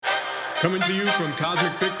Coming to you from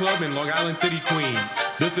Cosmic Fit Club in Long Island City, Queens.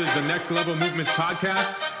 This is the Next Level Movements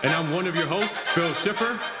podcast, and I'm one of your hosts, Phil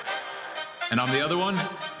Schiffer. And I'm the other one,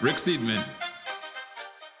 Rick Seidman.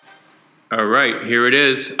 All right, here it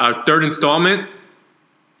is, our third installment.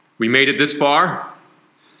 We made it this far.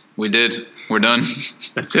 We did. We're done.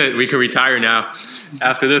 That's it. We can retire now.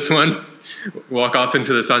 After this one, walk off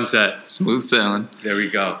into the sunset. Smooth sailing. There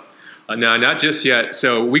we go. No, not just yet.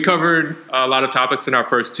 So we covered a lot of topics in our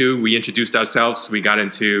first two. We introduced ourselves. We got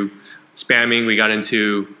into spamming. We got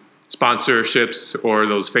into sponsorships or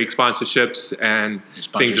those fake sponsorships and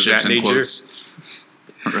things of that nature. Quotes.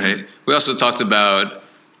 Right. We also talked about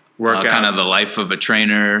kind of the life of a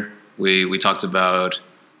trainer. We talked about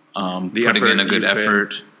putting in a good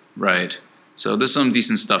effort. Right. So there's some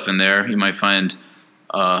decent stuff in there. You might find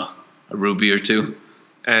a ruby or two.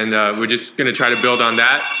 And we're just going to try to build on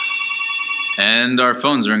that. And our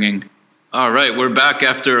phone's ringing. All right, we're back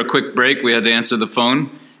after a quick break. We had to answer the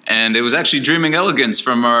phone. And it was actually Dreaming Elegance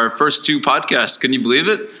from our first two podcasts. Can you believe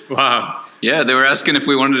it? Wow. Yeah, they were asking if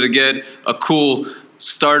we wanted to get a cool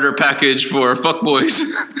starter package for fuckboys.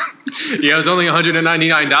 Yeah, it was only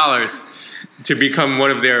 $199 to become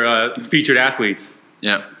one of their featured athletes.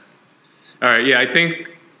 Yeah. All right, yeah, I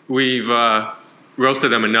think we've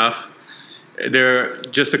roasted them enough. They're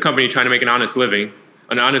just a company trying to make an honest living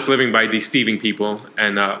by deceiving people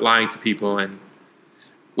and lying to people. And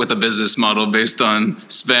with a business model based on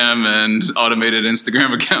spam and automated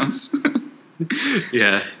Instagram accounts.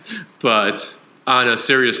 Yeah, but on a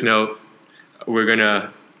serious note, we're going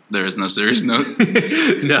to... There is no serious note.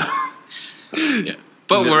 No. Yeah.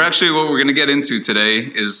 But what we're going to get into today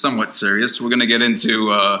is somewhat serious. We're going to get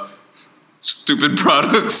into stupid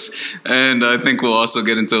products, and I think we'll also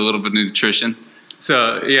get into a little bit of nutrition.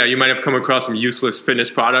 So, yeah, you might have come across some useless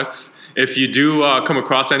fitness products. If you do come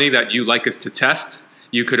across any that you'd like us to test,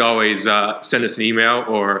 you could always send us an email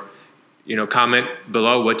or, comment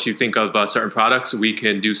below what you think of certain products. We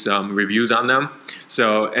can do some reviews on them.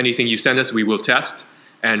 So anything you send us, we will test,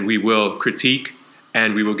 and we will critique,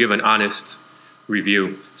 and we will give an honest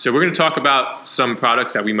review. So we're going to talk about some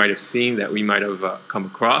products that we might have seen, that we might have come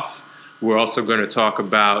across. We're also going to talk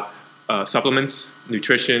about supplements,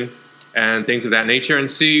 nutrition, and things of that nature,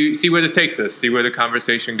 and see where this takes us, see where the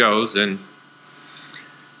conversation goes, and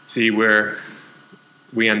see where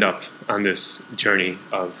we end up on this journey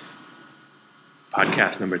of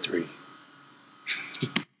podcast number 3.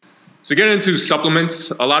 So getting into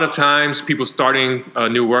supplements, a lot of times people starting a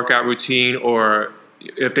new workout routine, or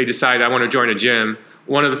if they decide I want to join a gym,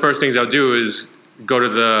 one of the first things I'll do is go to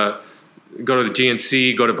the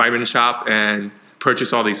GNC, go to Vitamin Shop, and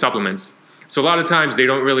purchase all these supplements. So a lot of times they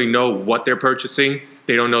don't really know what they're purchasing.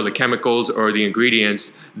 They don't know the chemicals or the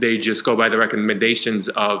ingredients. They just go by the recommendations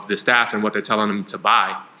of the staff and what they're telling them to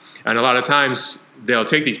buy. And a lot of times they'll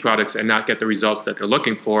take these products and not get the results that they're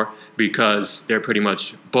looking for because they're pretty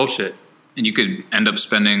much bullshit. And you could end up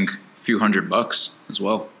spending a few $100 as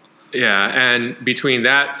well. Yeah, and between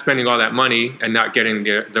that, spending all that money and not getting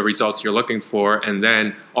the results you're looking for, and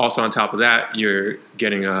then also on top of that, you're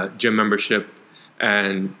getting a gym membership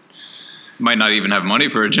and... might not even have money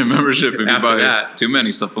for a gym membership if you buy too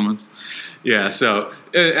many supplements. Yeah, so,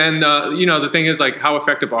 and the thing is, like, how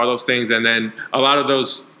effective are those things? And then a lot of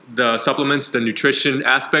the supplements, the nutrition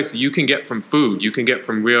aspects, you can get from food. You can get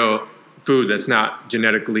from real food that's not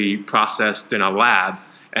genetically processed in a lab.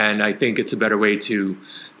 And I think it's a better way to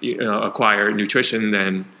acquire nutrition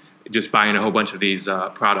than just buying a whole bunch of these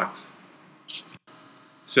products.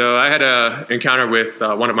 So I had an encounter with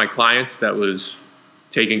one of my clients that was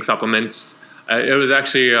taking supplements. It was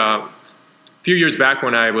actually a few years back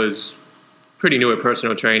when I was pretty new at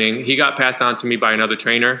personal training. He got passed on to me by another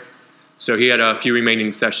trainer, so he had a few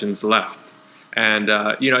remaining sessions left. And,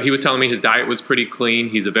 he was telling me his diet was pretty clean.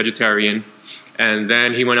 He's a vegetarian. And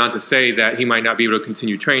then he went on to say that he might not be able to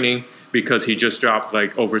continue training because he just dropped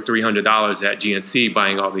like over $300 at GNC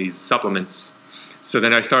buying all these supplements. So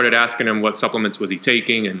then I started asking him what supplements was he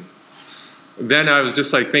taking, and then I was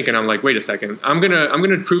just like thinking, I'm like, wait a second, I'm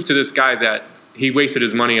gonna prove to this guy that he wasted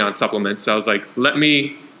his money on supplements. So I was like, let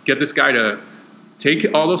me get this guy to take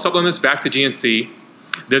all those supplements back to GNC.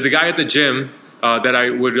 There's a guy at the gym that I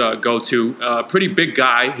would go to, a pretty big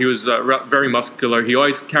guy. He was very muscular. He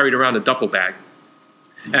always carried around a duffel bag.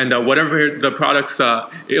 And whatever the products,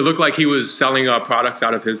 it looked like he was selling products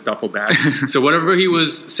out of his duffel bag. So whatever he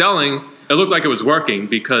was selling, it looked like it was working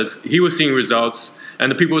because he was seeing results.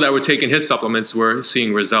 And the people that were taking his supplements were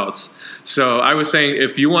seeing results. So I was saying,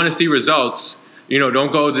 if you want to see results,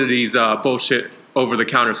 don't go to these bullshit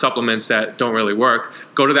over-the-counter supplements that don't really work.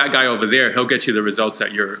 Go to that guy over there. He'll get you the results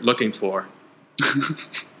that you're looking for.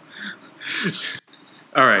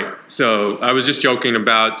 All right, so I was just joking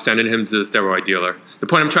about sending him to the steroid dealer. The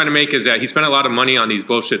point I'm trying to make is that he spent a lot of money on these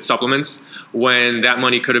bullshit supplements when that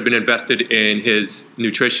money could have been invested in his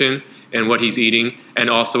nutrition and what he's eating, and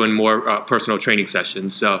also in more personal training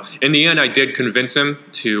sessions. So in the end, I did convince him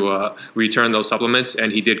to return those supplements,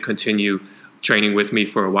 and he did continue training with me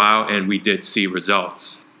for a while, and we did see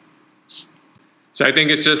results. So I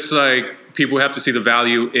think it's just like people have to see the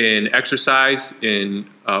value in exercise, in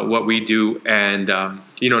what we do, and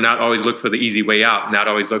not always look for the easy way out, not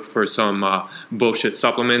always look for some bullshit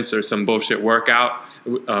supplements or some bullshit workout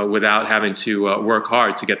without having to work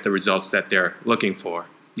hard to get the results that they're looking for.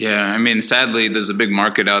 Yeah, I mean, sadly, there's a big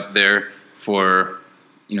market out there for,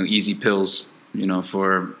 easy pills,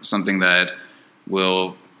 for something that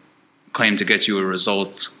will claim to get you a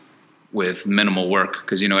result with minimal work,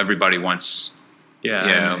 because, everybody wants...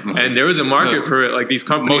 Yeah. And there is a market for it. Like these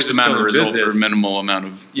companies, most amount of result for a minimal amount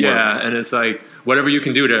of work. Yeah, and it's like whatever you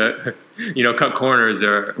can do to, cut corners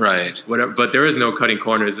or whatever. But there is no cutting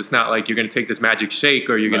corners. It's not like you're going to take this magic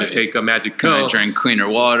shake or you're going to take a magic pill. Can I drink cleaner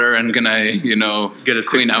water and can I, get a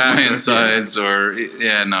clean out my insides or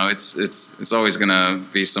it's always going to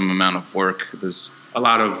be some amount of work. There's a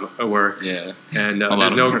lot of work. Yeah, and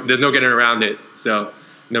there's no getting around it. So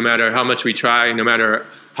no matter how much we try, no matter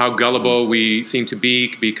how gullible we seem to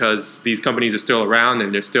be, because these companies are still around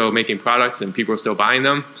and they're still making products and people are still buying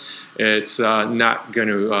them, it's not going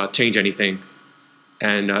to change anything.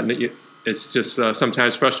 And it's just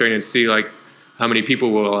sometimes frustrating to see like how many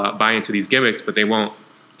people will buy into these gimmicks, but they won't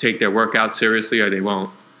take their workout seriously, or they won't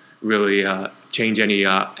really change any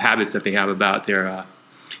habits that they have about their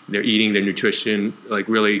eating, their nutrition, like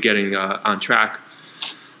really getting on track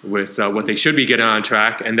with what they should be getting on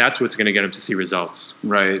track, and that's what's going to get them to see results.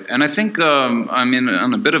 Right. And I think,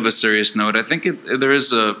 on a bit of a serious note, I think there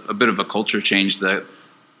is a bit of a culture change that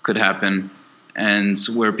could happen, and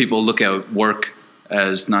where people look at work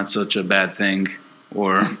as not such a bad thing,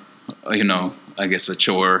 or, I guess a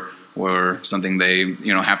chore or something they,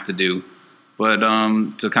 have to do. But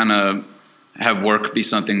to kind of have work be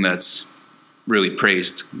something that's really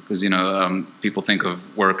praised, because people think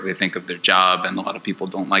of work, they think of their job, and a lot of people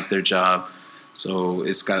don't like their job, so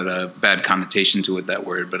it's got a bad connotation to it, that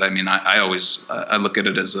word. But I mean, I always look at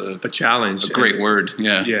it as a challenge, a great word.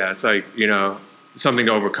 Yeah, it's like something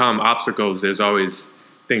to overcome obstacles. There's always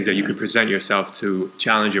things that you could present yourself to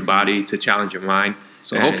challenge your body, to challenge your mind.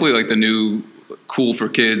 So hopefully, like the new cool for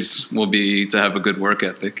kids will be to have a good work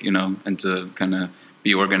ethic, and to kind of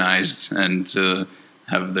be organized and to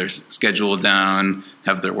have their schedule down,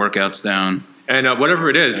 have their workouts down. And whatever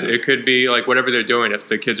it is, it could be like whatever they're doing. If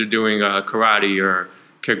the kids are doing karate or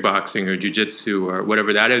kickboxing or jiu-jitsu or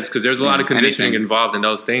whatever that is, because there's a lot of conditioning involved in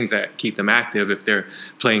those things that keep them active. If they're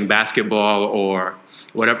playing basketball or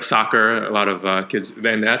whatever, soccer, a lot of kids,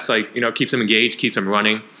 then that's like, keeps them engaged, keeps them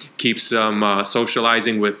running, keeps them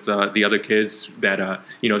socializing with the other kids, that,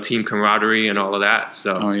 team camaraderie and all of that.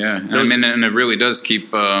 So, and it really does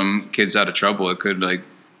keep kids out of trouble. It could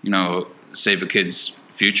save a kid's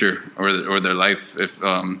future or their life, if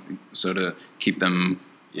so to keep them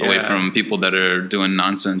away from people that are doing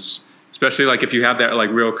nonsense. Especially like if you have that like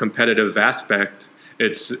real competitive aspect,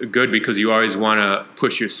 it's good because you always want to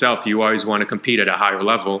push yourself. You always want to compete at a higher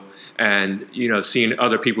level, and seeing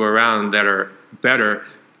other people around that are better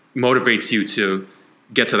motivates you to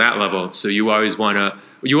get to that level. So you always want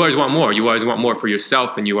more. You always want more for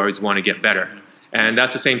yourself, and you always want to get better. And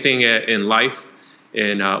that's the same thing in life,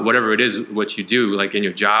 in whatever it is what you do, like in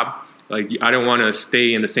your job. Like, I don't want to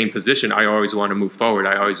stay in the same position. I always want to move forward.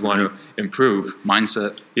 I always want to improve.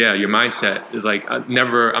 Mindset. Yeah, your mindset is like, I'm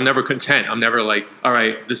never content. I'm never like, all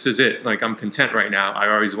right, this is it. Like, I'm content right now.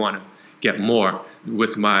 I always want to get more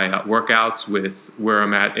with my workouts, with where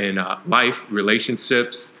I'm at in life,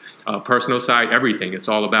 relationships, personal side, everything. It's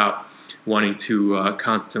all about wanting to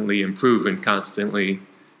constantly improve and constantly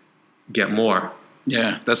get more.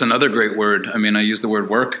 Yeah, that's another great word. I mean, I use the word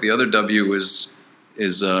work. The other W is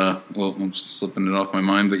I'm slipping it off my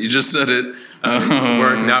mind, but you just said it.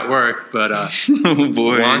 Work, not work, but oh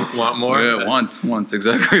boy, want more. Yeah, want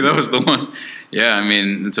exactly. That was the one. Yeah, I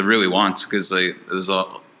mean, it's a really want, because there's a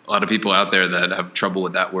lot of people out there that have trouble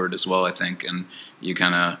with that word as well, I think, and you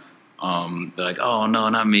kind of they're like, oh no,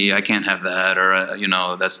 not me, I can't have that,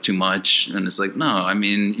 or that's too much, and it's like, no, I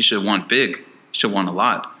mean, you should want big, you should want a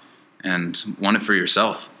lot, and want it for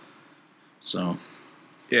yourself. So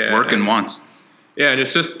work and wants. Yeah, and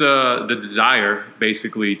it's just the desire,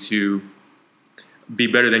 basically, to be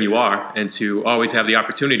better than you are, and to always have the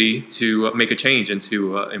opportunity to make a change and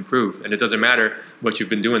to improve. And it doesn't matter what you've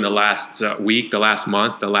been doing the last week, the last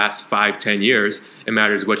month, the last 5-10 years. It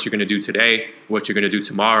matters what you're going to do today, what you're going to do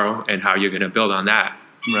tomorrow, and how you're going to build on that.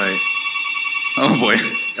 Right. Oh boy.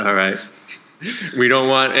 All right. We don't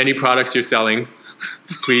want any products you're selling.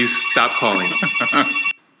 Please stop calling.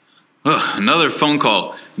 Oh, another phone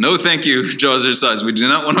call. No, thank you, Jawzrsize. We do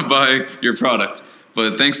not want to buy your product.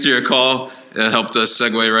 But thanks to your call, it helped us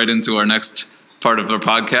segue right into our next part of our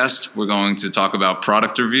podcast. We're going to talk about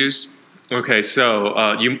product reviews. Okay,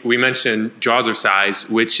 so we mentioned Jawzrsize,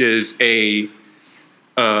 which is I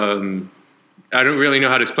don't really know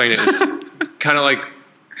how to explain it. It's kind of like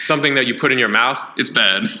something that you put in your mouth. It's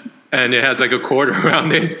bad. And it has like a cord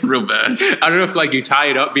around it. Real bad. I don't know if like you tie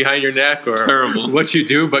it up behind your neck or terrible. What you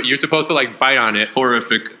do, but you're supposed to like bite on it.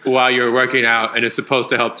 Horrific. While you're working out, and it's supposed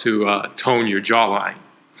to help to tone your jawline.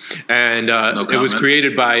 And it was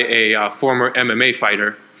created by a former MMA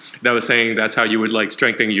fighter that was saying that's how you would like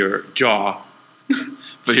strengthen your jaw.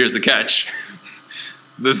 But here's the catch.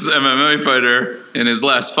 This MMA fighter in his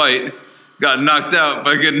last fight got knocked out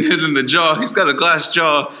by getting hit in the jaw. He's got a glass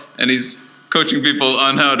jaw, and he's coaching people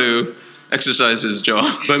on how to exercise his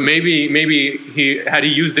jaw. But maybe had he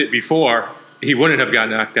used it before, he wouldn't have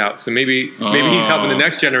gotten knocked out. So maybe he's helping the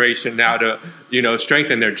next generation now to,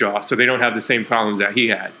 strengthen their jaw so they don't have the same problems that he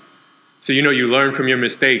had. So, you learn from your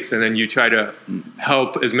mistakes, and then you try to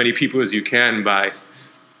help as many people as you can by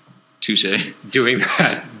doing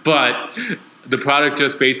that. But the product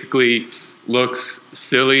just basically looks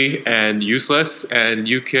silly and useless, and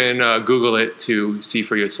you can Google it to see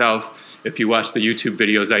for yourself. If you watch the YouTube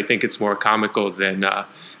videos, I think it's more comical than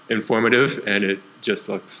informative, and it just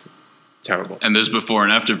looks terrible. And there's before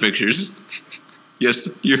and after pictures.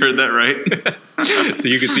 Yes, you heard that right. So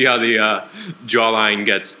you can see how the jawline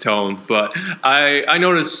gets toned. But I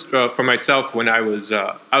noticed for myself when I was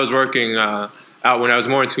working out, when I was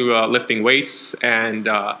more into lifting weights, and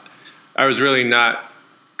I was really not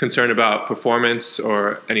concerned about performance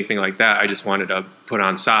or anything like that. I just wanted to put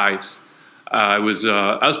on size. I was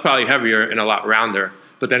probably heavier and a lot rounder.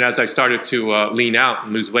 But then as I started to lean out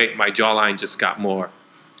and lose weight, my jawline just got more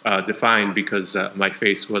defined because my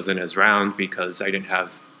face wasn't as round because I didn't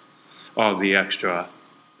have all the extra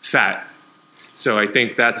fat. So I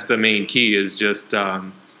think that's the main key is just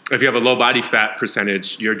if you have a low body fat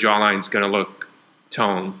percentage, your jawline's going to look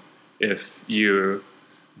toned. If you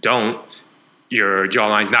don't, your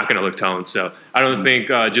jawline's not going to look toned. So I don't think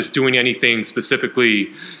just doing anything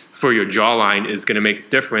specifically for your jawline is going to make a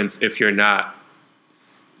difference if you're not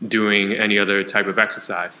doing any other type of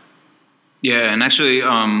exercise. Yeah, and actually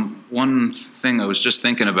one thing I was just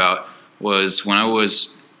thinking about was when I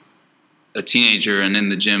was a teenager and in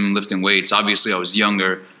the gym lifting weights, obviously I was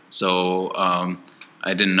younger, so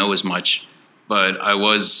I didn't know as much, but I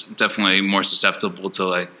was definitely more susceptible to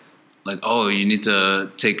like, oh, you need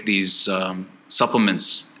to take these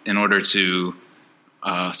supplements in order to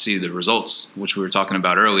see the results, which we were talking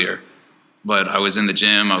about earlier. But I was in the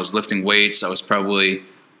gym, I was lifting weights, I was probably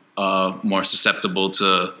more susceptible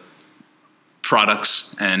to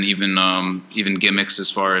products and even gimmicks as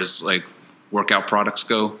far as like workout products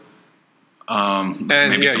go.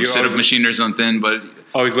 Maybe some sit-up machine or something, but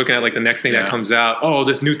always looking at like the next thing that comes out. Oh,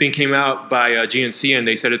 this new thing came out by GNC and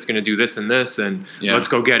they said it's going to do this and this, and let's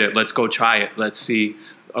go get it. Let's go try it. Let's see,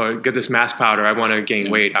 or get this mass powder. I want to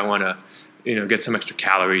gain weight. I want to, get some extra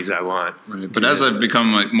calories. I want. Right. But as I've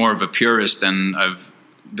become like more of a purist and I've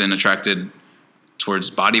been attracted towards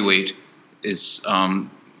body weight, is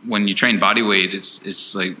when you train body weight,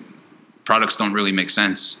 it's like products don't really make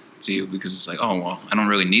sense to you because it's like, oh, well, I don't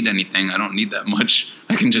really need anything. I don't need that much.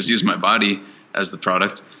 I can just use my body as the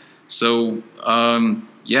product. So, I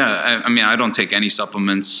mean, I don't take any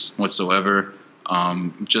supplements whatsoever,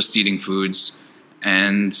 just eating foods.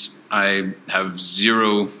 And I have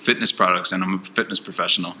zero fitness products, and I'm a fitness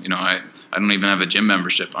professional. I don't even have a gym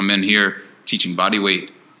membership. I'm in here teaching body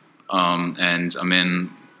weight, and I'm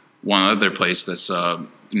in one other place that's,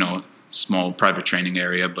 small private training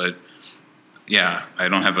area, but yeah, I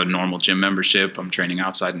don't have a normal gym membership. I'm training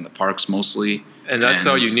outside in the parks mostly. And that's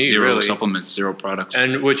all you need, zero really. Supplements, zero products.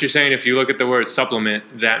 And what you're saying, if you look at the word supplement,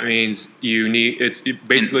 that means you're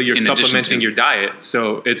supplementing your diet.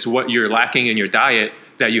 So it's what you're lacking in your diet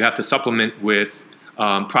that you have to supplement with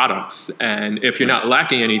products. And if you're not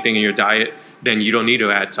lacking anything in your diet, then you don't need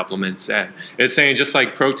to add supplements. And it's saying just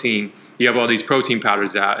like protein, you have all these protein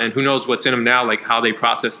powders out, and who knows what's in them now, like how they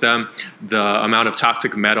process them, the amount of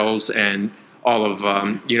toxic metals and all of,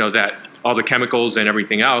 all the chemicals and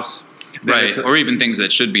everything else. Right, or even things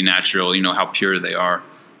that should be natural, how pure they are.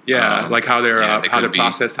 Yeah, like how they're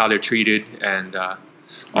processed, how they're treated, and all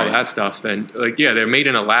that stuff. And like, yeah, they're made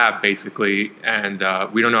in a lab basically, and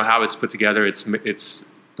we don't know how it's put together. It's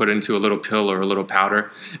put into a little pill or a little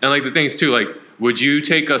powder. And like the things too, like, would you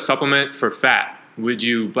take a supplement for fat? Would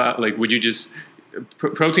you just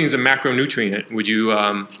protein's a macronutrient? Would you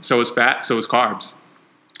so is fat, so is carbs.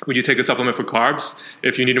 Would you take a supplement for carbs?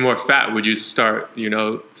 If you needed more fat, would you start,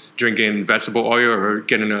 drinking vegetable oil or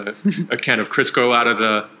getting a can of Crisco out of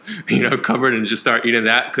the, cupboard and just start eating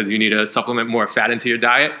that because you need to supplement more fat into your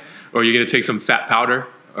diet? Or are you going to take some fat powder?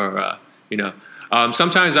 Or,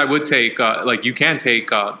 sometimes I would take, you can take,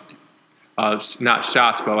 not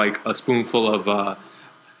shots, but like a spoonful of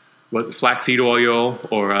flaxseed oil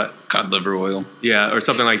or cod liver oil. Yeah, or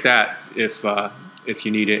something like that if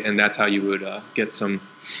you need it, and that's how you would get some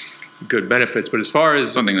good benefits. But as far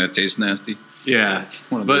as something that tastes nasty, yeah.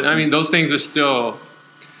 But I mean, those things are still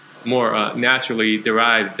more naturally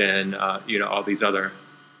derived than all these other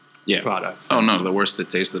products. Oh no, the worse it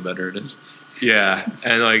tastes, the better it is. Yeah,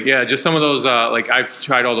 and just some of those I've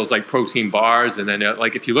tried all those protein bars, and then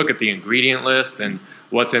if you look at the ingredient list and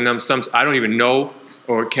what's in them, some I don't even know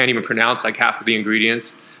or can't even pronounce half of the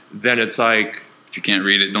ingredients. Then it's like, if you can't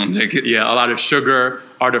read it, don't take it. Yeah, a lot of sugar,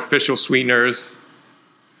 artificial sweeteners,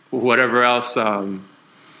 whatever else,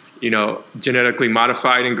 genetically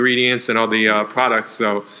modified ingredients and all the products.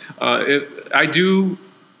 So I do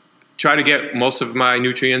try to get most of my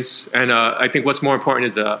nutrients, and I think what's more important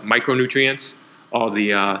is the micronutrients, all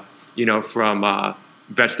the from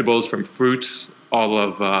vegetables, from fruits, all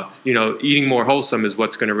of eating more wholesome is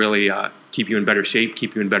what's going to really keep you in better shape,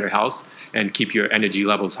 keep you in better health, and keep your energy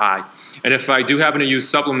levels high. And if I do happen to use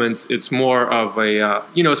supplements, it's more of a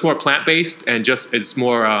it's more plant-based, and it's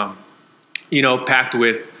more packed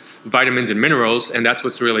with vitamins and minerals, and that's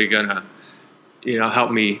what's really gonna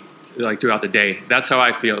help me throughout the day. That's how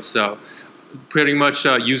I feel. So pretty much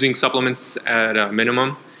using supplements at a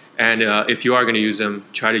minimum, and if you are going to use them,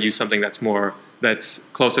 try to use something that's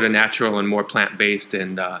closer to natural and more plant-based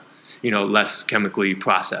and less chemically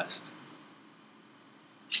processed.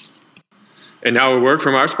 And now a word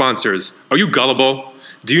from our sponsors. Are you gullible?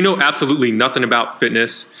 Do you know absolutely nothing about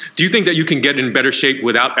fitness? Do you think that you can get in better shape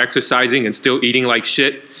without exercising and still eating like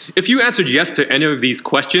shit? If you answered yes to any of these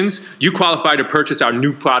questions, you qualify to purchase our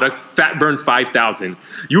new product, Fat Burn 5000.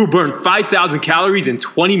 You will burn 5,000 calories in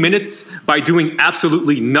 20 minutes by doing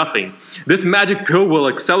absolutely nothing. This magic pill will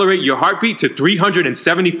accelerate your heartbeat to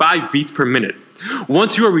 375 beats per minute.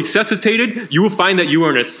 Once you are resuscitated, you will find that you are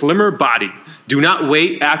in a slimmer body. Do not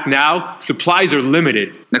wait, act now. Supplies are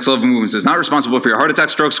limited. Next Level Movements is not responsible for your heart attack,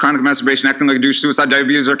 strokes, chronic masturbation, acting like a douche, suicide,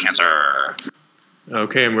 diabetes, or cancer.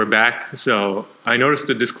 Okay, and we're back. So I noticed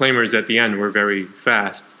the disclaimers at the end were very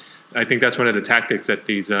fast. I think that's one of the tactics that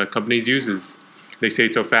these companies use is they say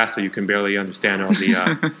it so fast so you can barely understand all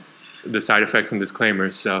the the side effects and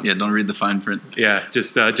disclaimers. So yeah, don't read the fine print. Yeah,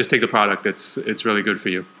 just take the product. It's really good for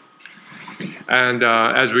you. And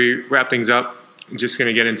as we wrap things up, I'm just going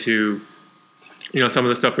to get into some of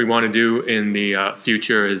the stuff we want to do in the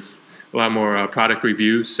future is a lot more product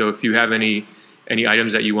reviews. So if you have any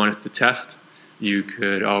items that you want us to test, you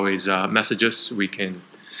could always message us. We can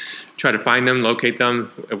try to find them, locate them,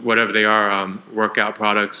 whatever they are, workout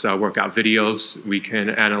products, workout videos. We can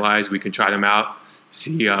analyze, we can try them out,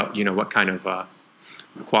 see what kind of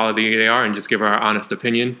quality they are, and just give our honest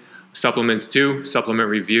opinion. Supplements too, supplement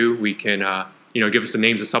review. We can give us the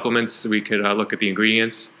names of supplements. We could look at the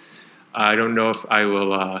ingredients. I don't know if I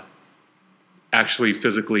will actually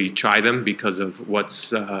physically try them because of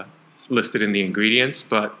what's listed in the ingredients,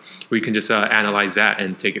 but we can just analyze that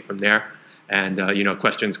and take it from there. And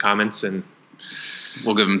questions, comments, and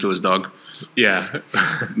we'll give them to his dog. Yeah,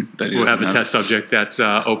 we'll have a test subject that's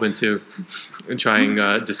open to trying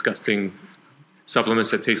disgusting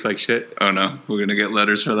supplements that taste like shit. Oh no, we're gonna get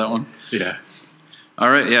letters for that one. Yeah.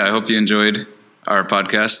 All right. Yeah, I hope you enjoyed our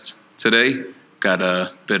podcast today. Got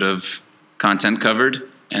a bit of content covered,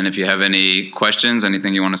 and if you have any questions,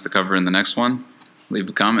 anything you want us to cover in the next one, leave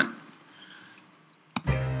a comment.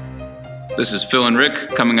 This is Phil and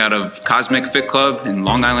Rick coming out of Cosmic Fit Club in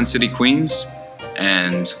Long Island City, Queens,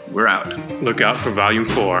 and we're out. Look out for Volume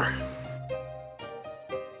 4.